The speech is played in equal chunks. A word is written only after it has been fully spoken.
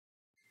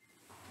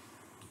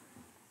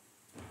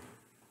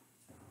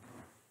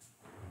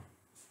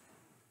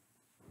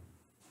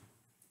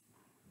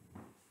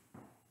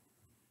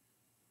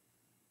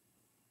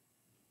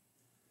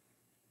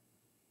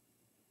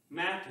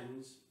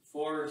Matins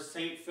for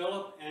St.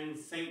 Philip and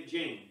St.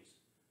 James,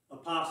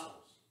 Apostles.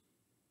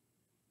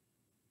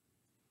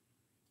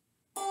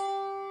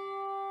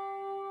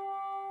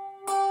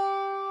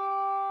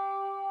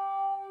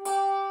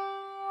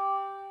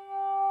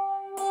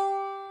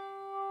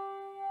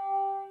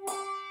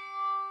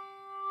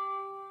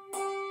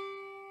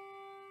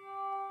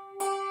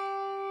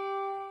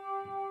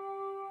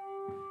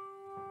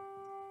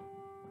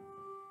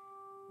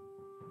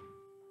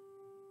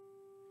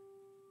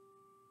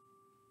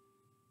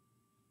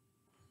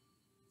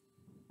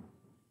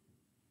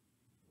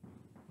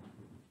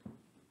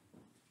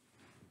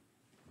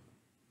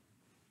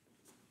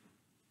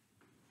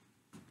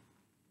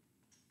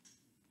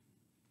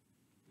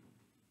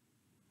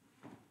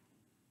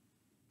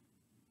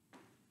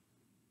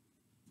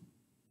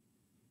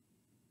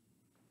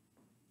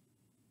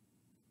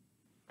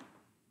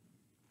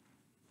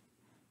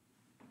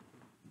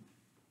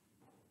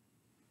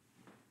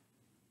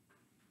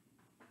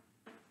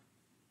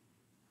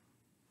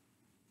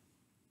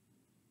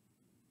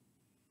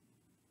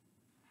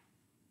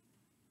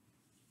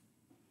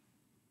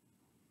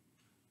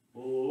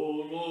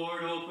 O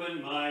Lord,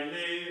 open my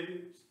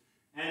lips,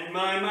 and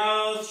my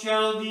mouth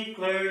shall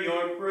declare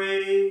your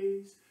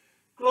praise.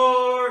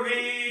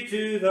 Glory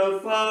to the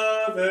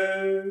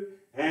Father,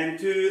 and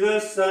to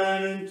the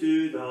Son, and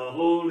to the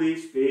Holy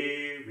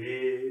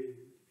Spirit,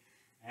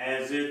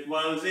 as it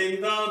was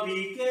in the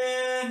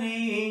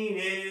beginning,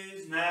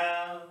 is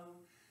now,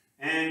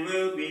 and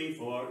will be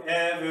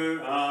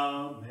forever.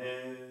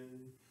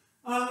 Amen.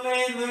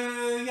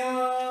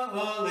 Alleluia,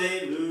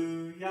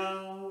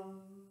 alleluia.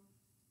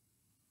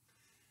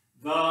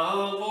 The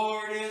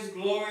Lord is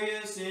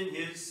glorious in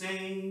his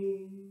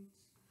saints.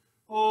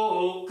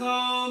 Oh,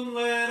 come,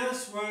 let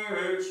us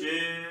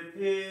worship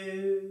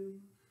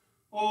him.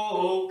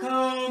 Oh,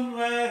 come,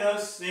 let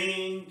us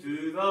sing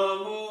to the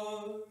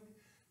Lord.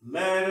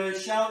 Let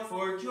us shout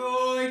for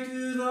joy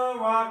to the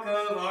rock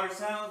of our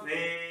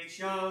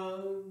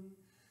salvation.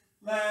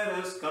 Let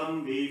us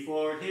come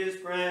before his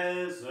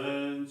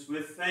presence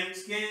with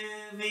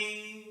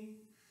thanksgiving,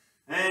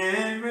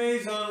 and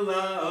raise a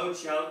loud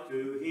shout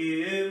to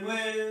him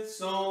with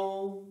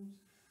psalms.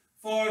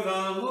 For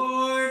the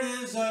Lord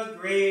is a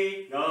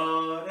great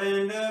God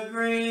and a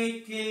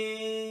great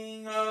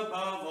King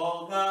above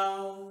all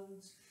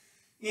gods.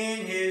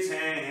 In his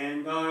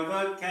hand are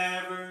the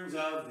caverns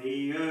of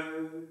the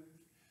earth.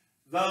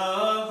 The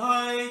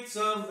heights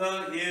of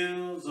the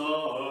hills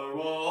are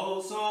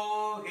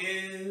also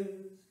his.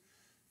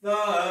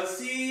 The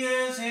sea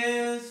is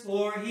his,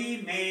 for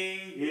he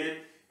made it,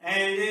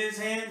 and his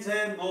hands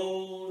have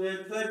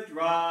molded the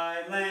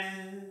dry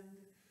land.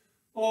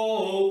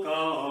 Oh,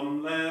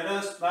 come, let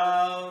us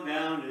bow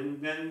down and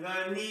bend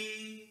the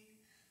knee,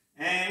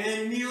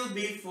 and kneel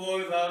before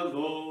the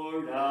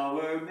Lord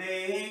our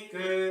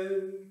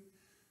Maker.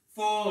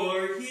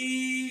 For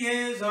he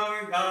is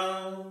our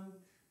God,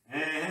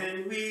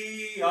 and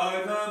we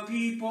are the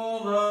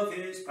people of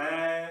his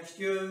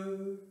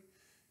pasture,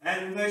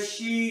 and the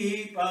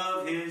sheep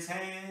of his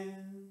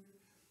hand.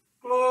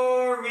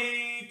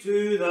 Glory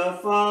to the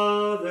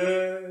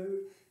Father,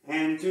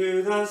 and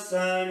to the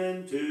Son,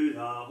 and to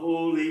the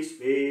Holy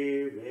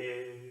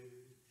Spirit,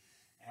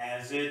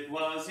 as it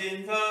was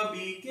in the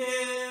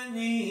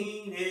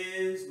beginning,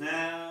 is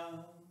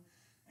now,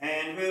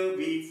 and will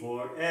be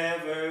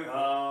forever.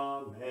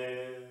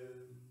 Amen.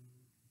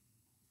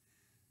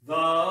 The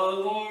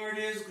Lord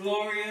is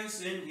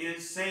glorious in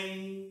his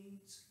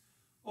saints.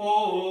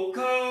 Oh,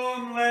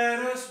 come, let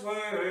us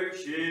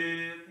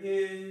worship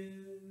him.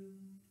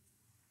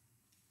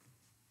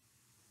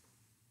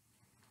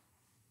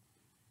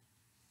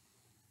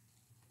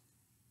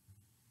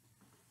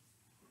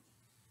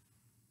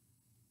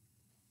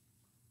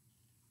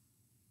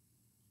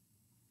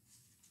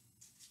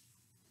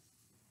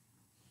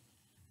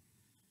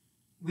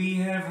 We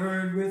have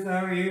heard with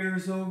our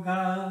ears, O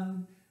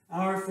God,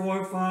 our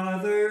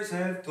forefathers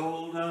have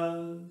told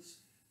us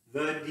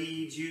the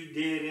deeds you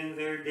did in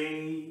their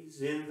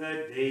days, in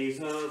the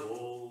days of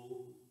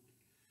old.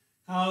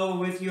 How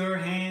with your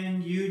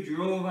hand you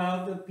drove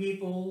out the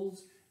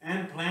peoples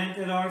and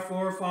planted our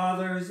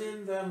forefathers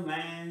in the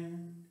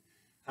land.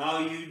 How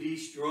you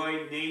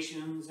destroyed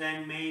nations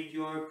and made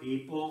your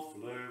people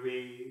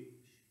flourish.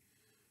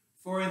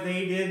 For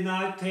they did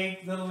not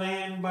take the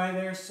land by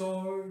their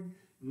sword,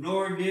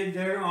 nor did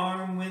their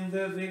arm win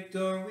the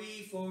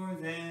victory for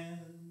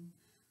them.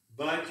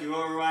 But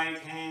your right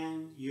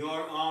hand,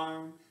 your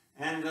arm,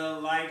 and the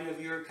light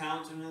of your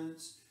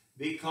countenance,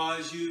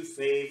 because you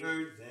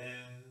favored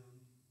them.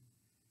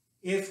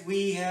 If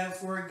we have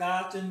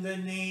forgotten the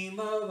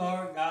name of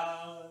our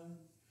God,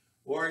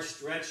 or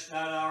stretched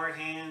out our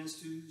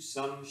hands to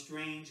some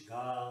strange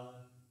god,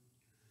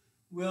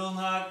 will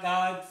not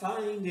God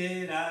find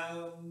it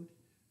out?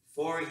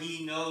 For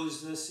he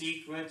knows the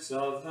secrets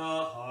of the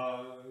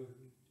heart.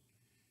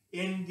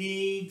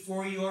 Indeed,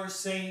 for your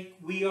sake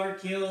we are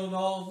killed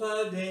all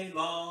the day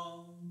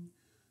long.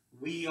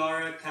 We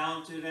are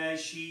accounted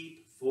as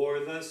sheep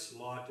for the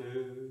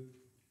slaughter.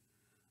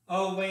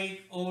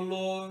 Awake, O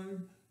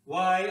Lord,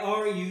 Why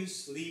are you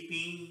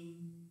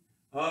sleeping?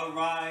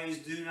 Arise,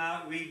 do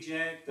not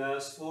reject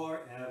us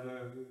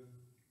forever.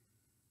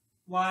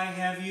 Why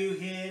have you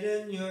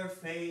hidden your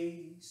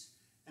face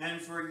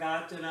and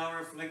forgotten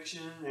our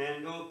affliction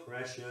and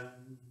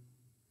oppression?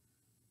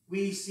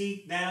 We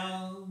sink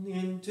down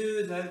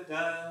into the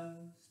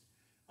dust,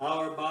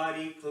 our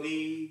body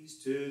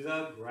cleaves to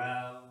the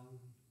ground.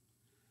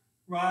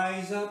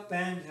 Rise up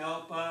and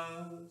help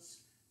us,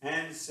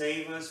 and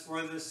save us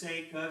for the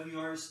sake of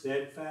your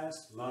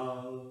steadfast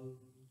love.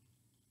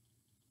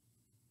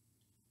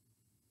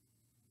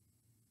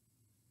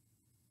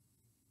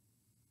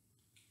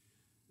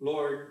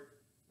 Lord,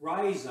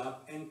 rise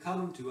up and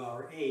come to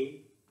our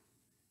aid.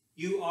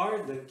 You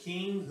are the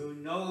King who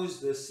knows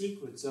the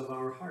secrets of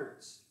our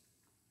hearts.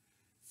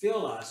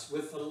 Fill us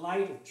with the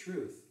light of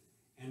truth,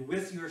 and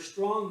with your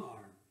strong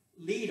arm,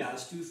 lead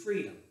us to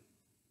freedom,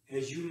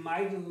 as you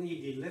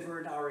mightily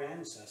delivered our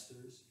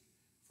ancestors,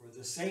 for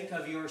the sake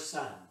of your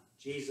Son,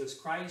 Jesus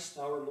Christ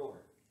our Lord.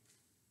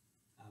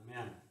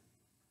 Amen.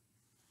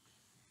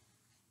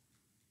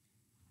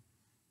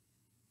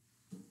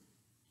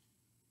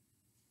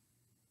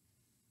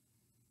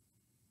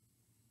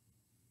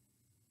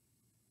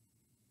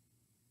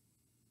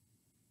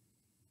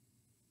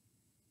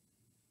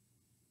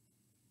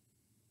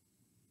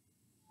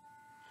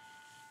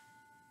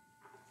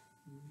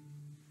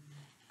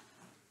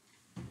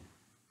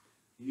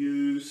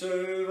 You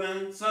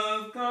servants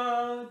of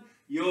God,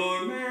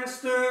 your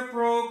Master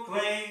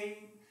proclaim,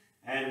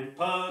 and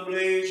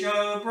publish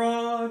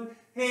abroad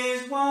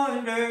his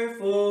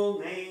wonderful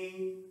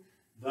name.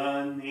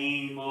 The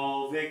name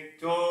all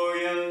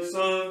victorious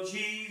of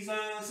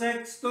Jesus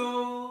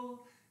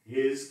extol.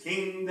 His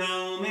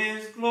kingdom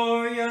is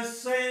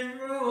glorious and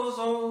rules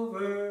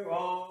over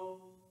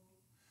all.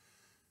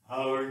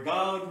 Our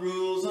God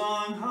rules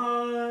on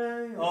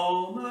high,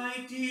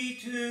 almighty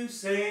to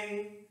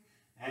save,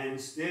 and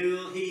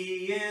still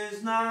he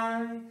is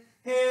nigh,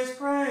 his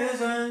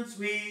presence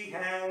we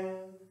have.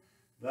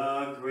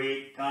 The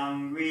great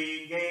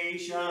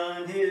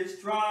congregation his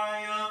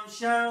triumph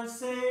shall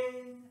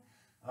sing,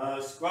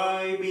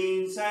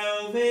 ascribing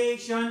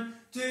salvation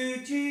to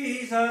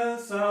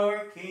Jesus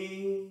our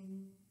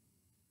King.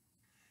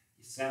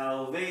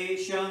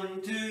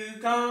 Salvation to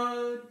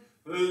God,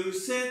 who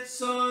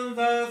sits on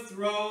the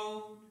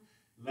throne.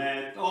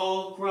 Let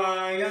all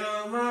cry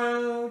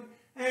aloud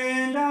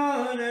and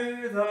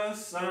honor the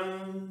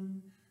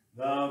Son.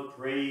 The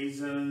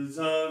praises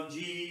of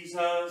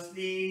Jesus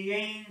the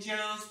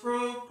angels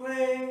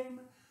proclaim.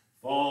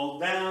 Fall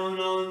down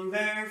on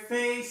their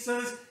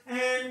faces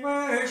and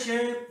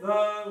worship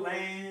the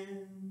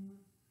Lamb.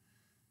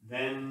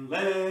 Then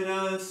let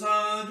us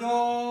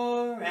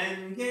adore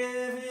and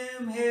give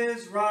him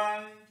his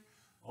right,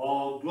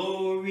 all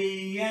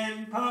glory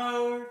and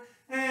power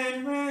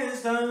and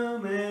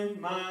wisdom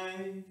and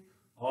might,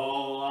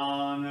 all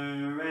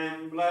honor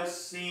and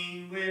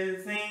blessing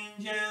with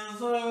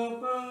angels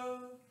above,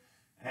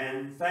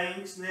 and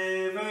thanks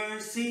never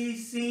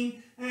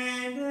ceasing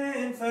and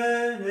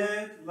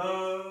infinite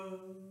love.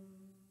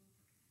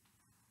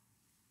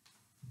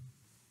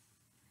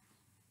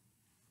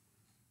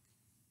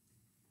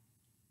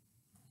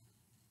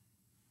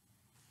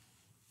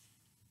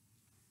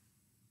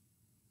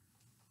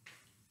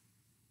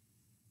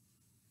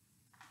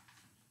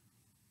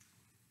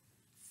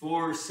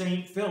 For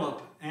St.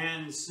 Philip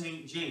and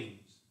St. James,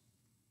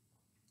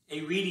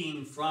 a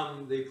reading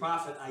from the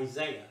prophet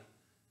Isaiah,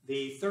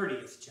 the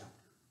 30th chapter.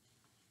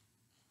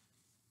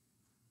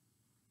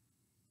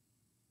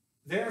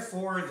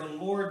 Therefore the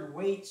Lord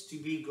waits to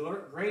be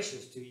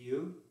gracious to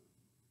you,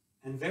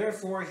 and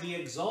therefore he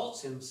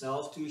exalts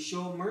himself to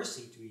show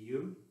mercy to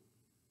you.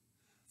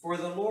 For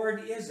the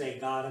Lord is a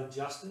God of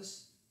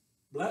justice.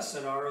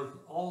 Blessed are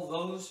all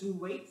those who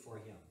wait for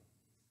him.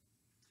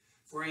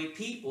 For a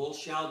people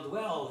shall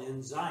dwell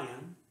in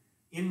Zion,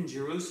 in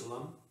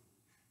Jerusalem.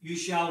 You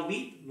shall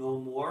weep no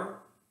more.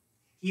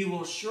 He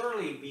will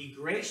surely be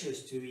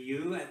gracious to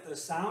you at the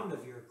sound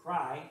of your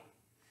cry.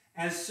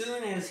 As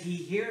soon as he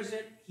hears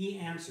it, he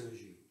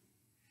answers you.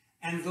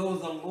 And though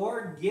the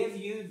Lord give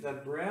you the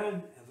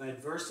bread of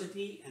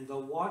adversity and the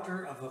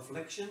water of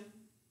affliction,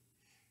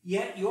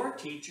 yet your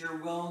teacher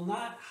will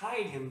not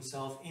hide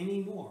himself any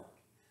more,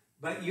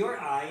 but your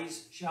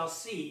eyes shall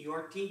see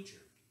your teacher,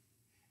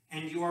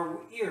 and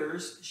your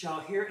ears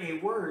shall hear a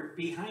word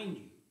behind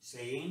you,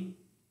 saying,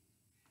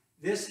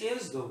 This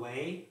is the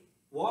way,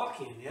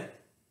 walk in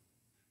it,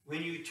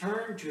 when you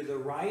turn to the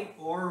right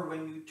or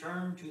when you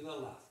turn to the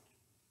left.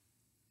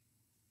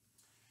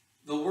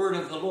 The word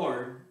of the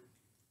Lord.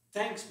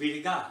 Thanks be to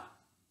God.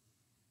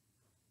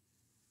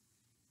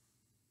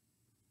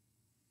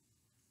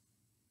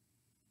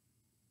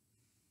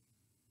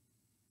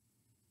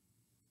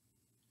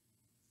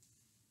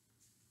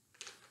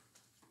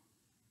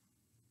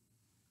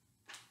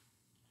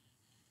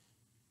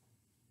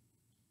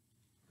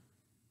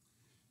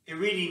 A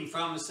reading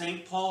from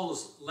St.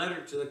 Paul's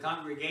letter to the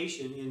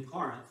congregation in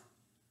Corinth,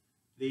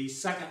 the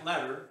second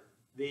letter,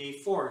 the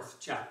 4th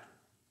chapter.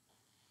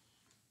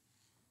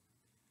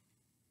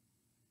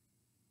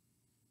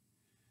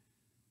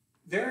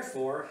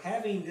 Therefore,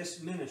 having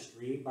this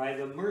ministry by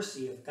the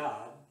mercy of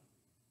God,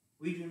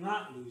 we do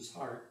not lose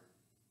heart,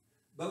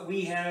 but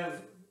we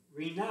have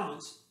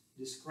renounced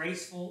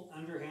disgraceful,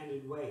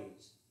 underhanded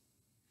ways.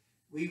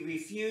 We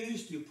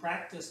refuse to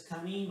practice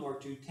cunning or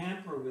to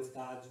tamper with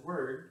God's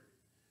word,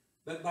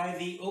 but by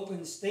the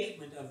open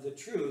statement of the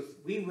truth,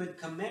 we would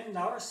commend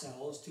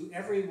ourselves to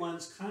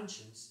everyone's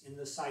conscience in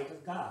the sight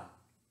of God.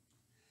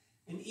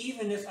 And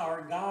even if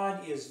our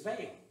God is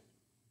veiled,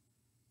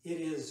 it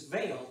is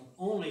veiled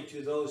only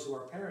to those who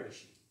are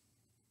perishing.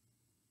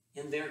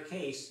 In their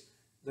case,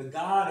 the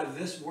God of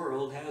this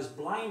world has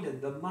blinded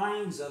the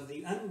minds of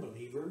the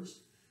unbelievers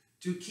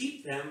to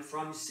keep them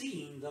from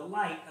seeing the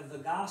light of the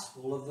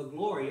gospel of the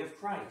glory of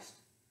Christ,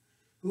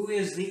 who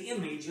is the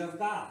image of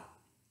God.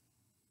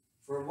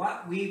 For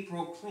what we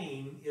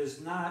proclaim is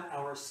not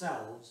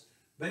ourselves,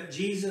 but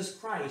Jesus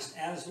Christ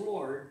as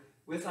Lord,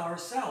 with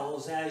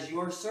ourselves as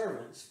your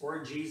servants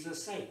for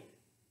Jesus' sake.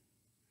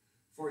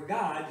 For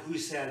God, who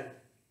said,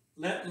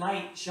 "Let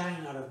light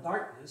shine out of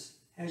darkness,"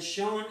 has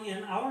shone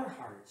in our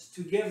hearts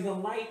to give the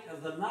light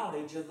of the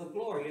knowledge of the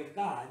glory of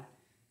God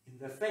in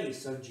the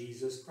face of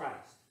Jesus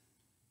Christ.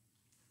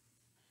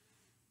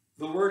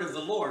 The word of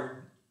the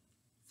Lord.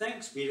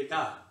 Thanks be to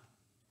God.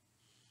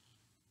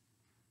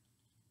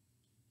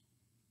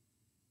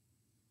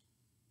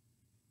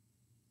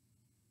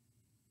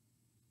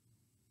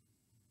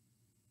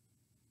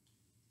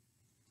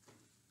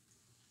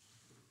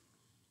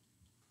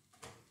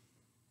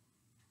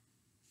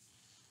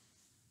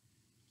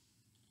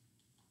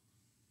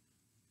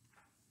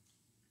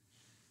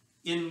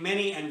 In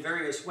many and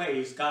various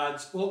ways,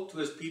 God spoke to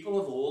his people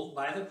of old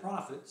by the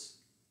prophets,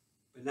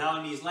 but now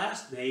in these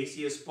last days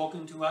he has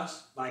spoken to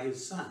us by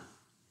his Son.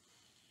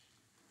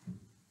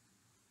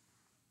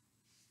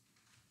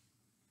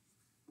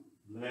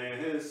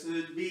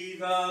 Blessed be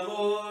the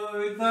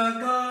Lord, the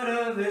God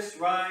of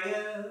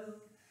Israel.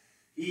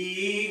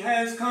 He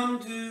has come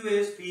to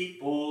his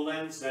people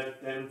and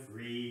set them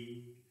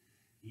free.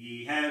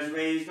 He has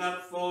raised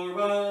up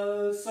for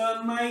us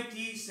a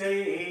mighty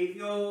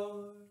Savior,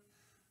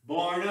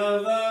 born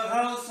of the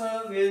house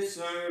of his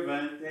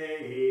servant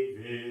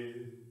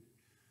David.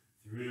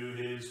 Through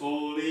his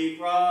holy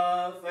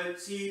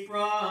prophets he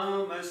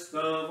promised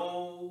of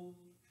old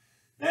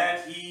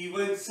that he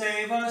would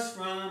save us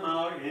from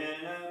our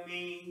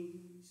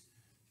enemies,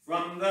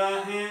 from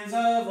the hands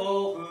of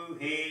all who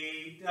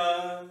hate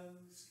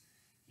us.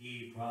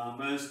 He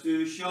promised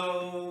to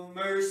show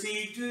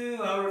mercy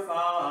to our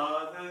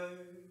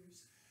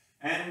fathers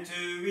and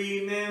to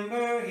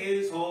remember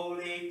his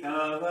holy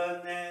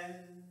covenant.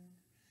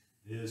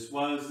 This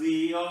was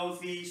the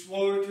oath he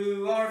swore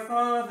to our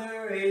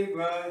father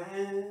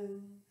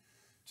Abraham,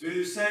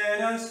 to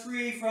set us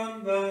free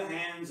from the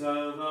hands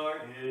of our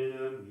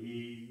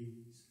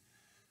enemies,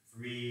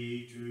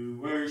 free to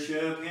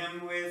worship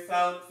him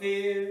without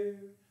fear,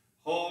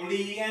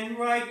 holy and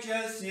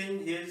righteous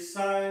in his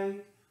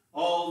sight,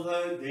 all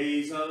the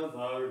days of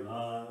our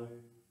life.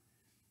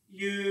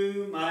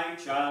 You, my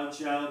child,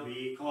 shall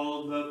be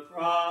called the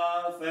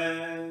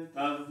prophet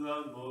of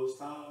the Most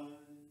High,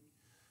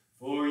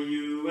 for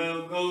you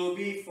will go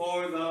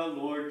before the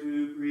Lord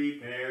to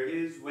prepare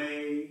his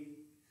way,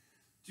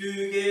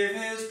 to give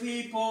his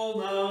people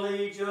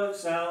knowledge of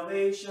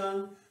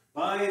salvation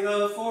by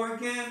the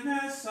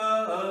forgiveness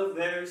of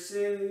their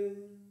sins.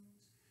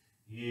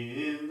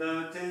 In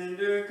the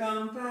tender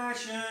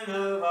compassion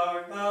of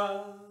our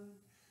God,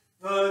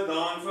 the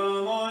dawn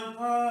from on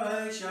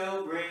high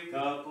shall break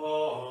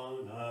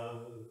upon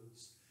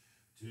us,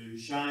 to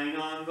shine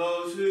on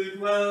those who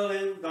dwell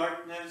in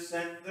darkness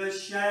and the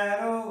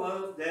shadow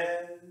of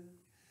death,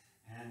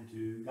 and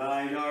to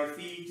guide our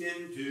feet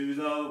into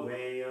the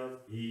way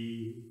of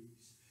peace.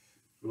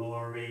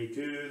 Glory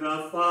to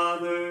the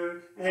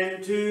Father,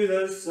 and to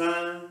the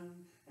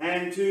Son,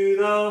 and to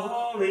the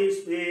Holy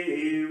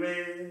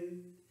Spirit,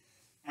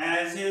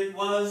 as it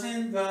was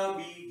in the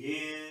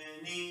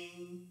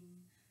beginning,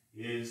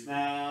 is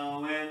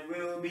now, and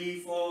will be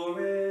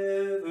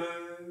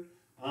forever.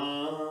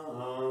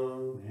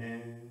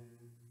 Amen.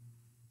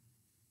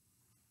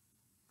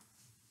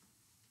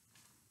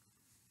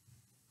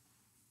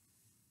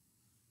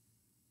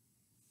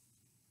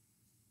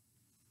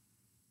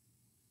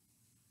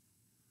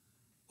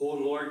 O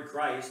Lord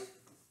Christ,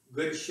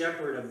 good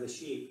shepherd of the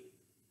sheep,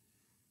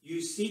 you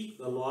seek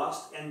the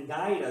lost and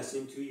guide us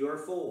into your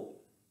fold.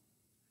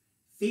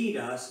 Feed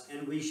us,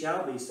 and we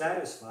shall be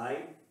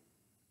satisfied.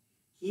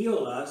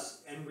 Heal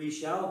us, and we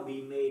shall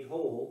be made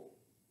whole.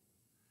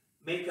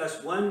 Make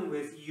us one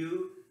with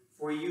you,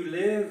 for you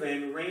live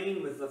and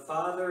reign with the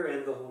Father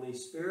and the Holy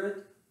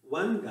Spirit,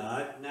 one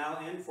God, now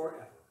and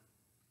forever.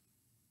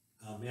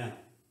 Amen.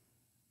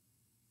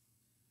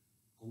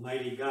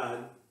 Almighty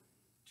God,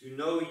 to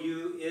know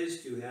you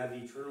is to have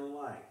eternal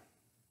life.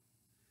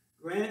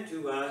 Grant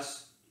to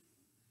us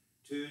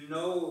to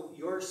know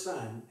your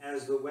Son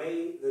as the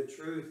way, the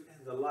truth,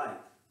 and the life,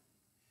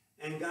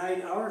 and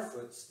guide our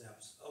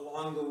footsteps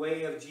along the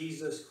way of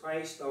Jesus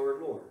Christ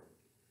our Lord,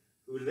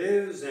 who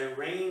lives and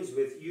reigns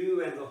with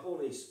you and the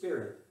Holy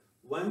Spirit,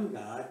 one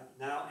God,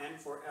 now and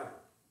forever.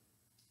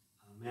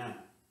 Amen.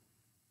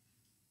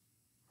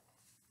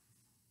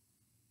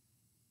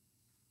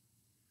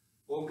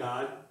 O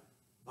God,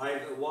 by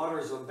the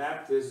waters of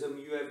baptism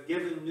you have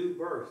given new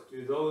birth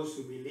to those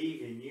who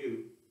believe in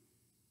you.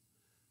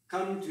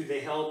 Come to the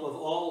help of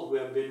all who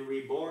have been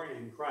reborn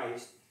in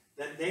Christ,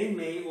 that they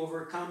may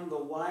overcome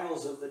the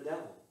wiles of the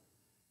devil,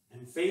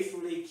 and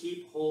faithfully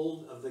keep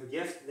hold of the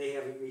gift they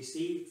have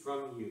received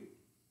from you.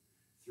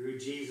 Through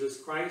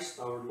Jesus Christ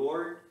our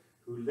Lord,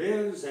 who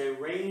lives and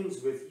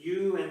reigns with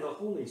you and the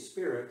Holy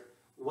Spirit,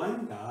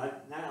 one God,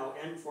 now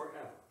and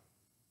forever.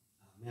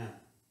 Amen.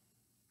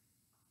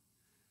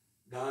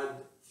 God,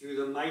 through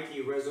the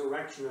mighty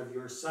resurrection of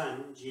your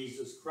Son,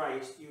 Jesus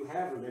Christ, you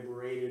have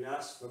liberated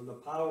us from the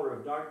power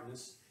of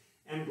darkness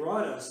and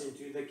brought us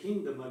into the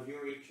kingdom of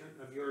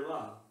your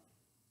love.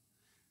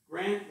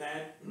 Grant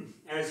that,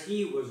 as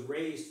he was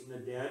raised from the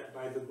dead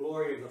by the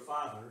glory of the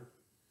Father,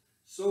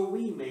 so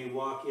we may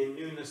walk in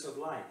newness of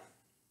life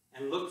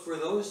and look for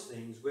those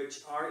things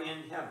which are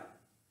in heaven,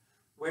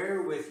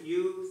 where with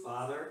you,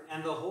 Father,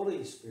 and the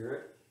Holy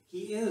Spirit,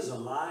 he is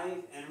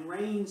alive and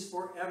reigns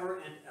forever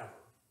and ever.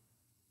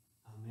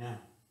 Amen.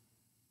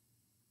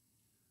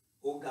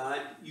 O God,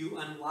 you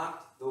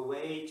unlocked the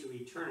way to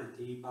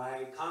eternity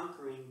by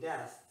conquering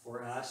death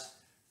for us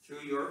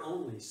through your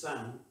only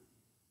Son.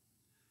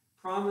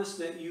 Promise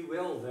that you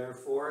will,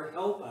 therefore,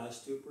 help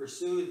us to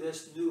pursue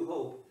this new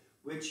hope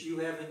which you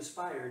have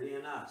inspired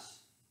in us.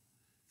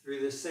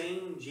 Through the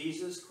same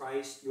Jesus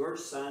Christ, your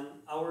Son,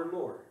 our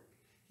Lord.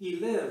 He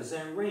lives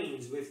and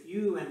reigns with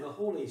you and the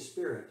Holy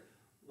Spirit,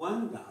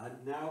 one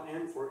God, now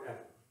and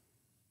forever.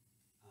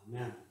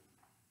 Amen.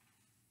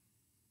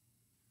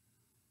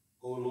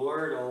 O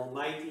Lord,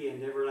 almighty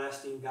and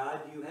everlasting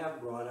God, you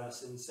have brought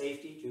us in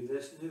safety to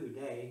this new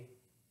day.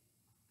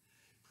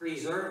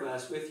 Preserve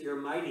us with your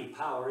mighty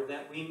power,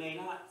 that we may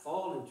not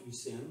fall into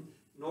sin,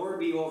 nor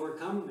be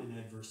overcome in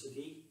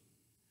adversity.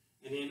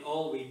 And in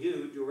all we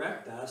do,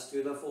 direct us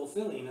to the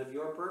fulfilling of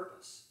your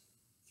purpose.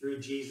 Through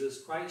Jesus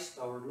Christ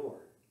our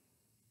Lord.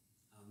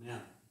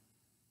 Amen.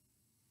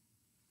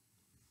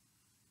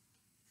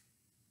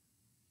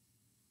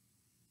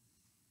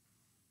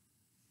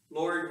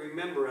 Lord,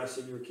 remember us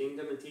in your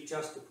kingdom and teach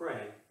us to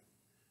pray.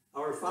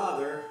 Our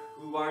Father,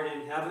 who art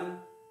in heaven,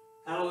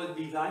 hallowed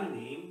be thy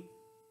name.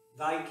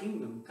 Thy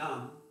kingdom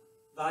come,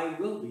 thy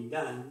will be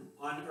done,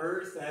 on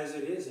earth as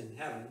it is in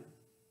heaven.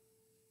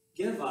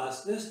 Give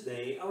us this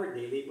day our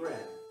daily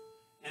bread,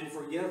 and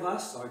forgive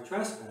us our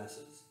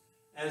trespasses,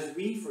 as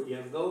we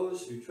forgive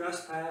those who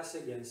trespass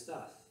against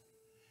us.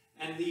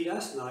 And lead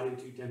us not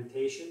into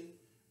temptation,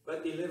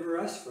 but deliver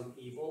us from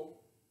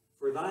evil.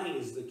 For thine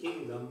is the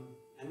kingdom,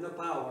 and the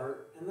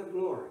power, and the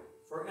glory,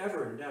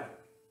 forever and ever.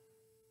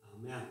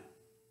 Amen.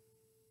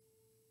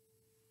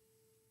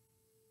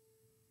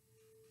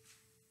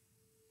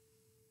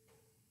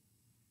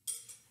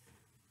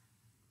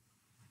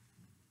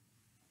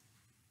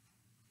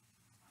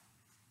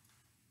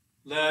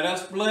 Let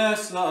us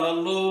bless the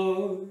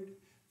Lord.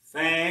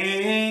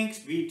 Thanks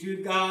be to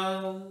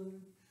God.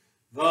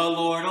 The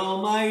Lord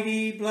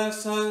Almighty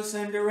bless us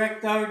and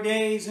direct our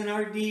days and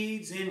our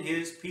deeds in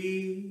his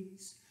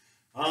peace.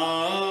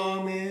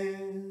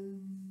 Amen.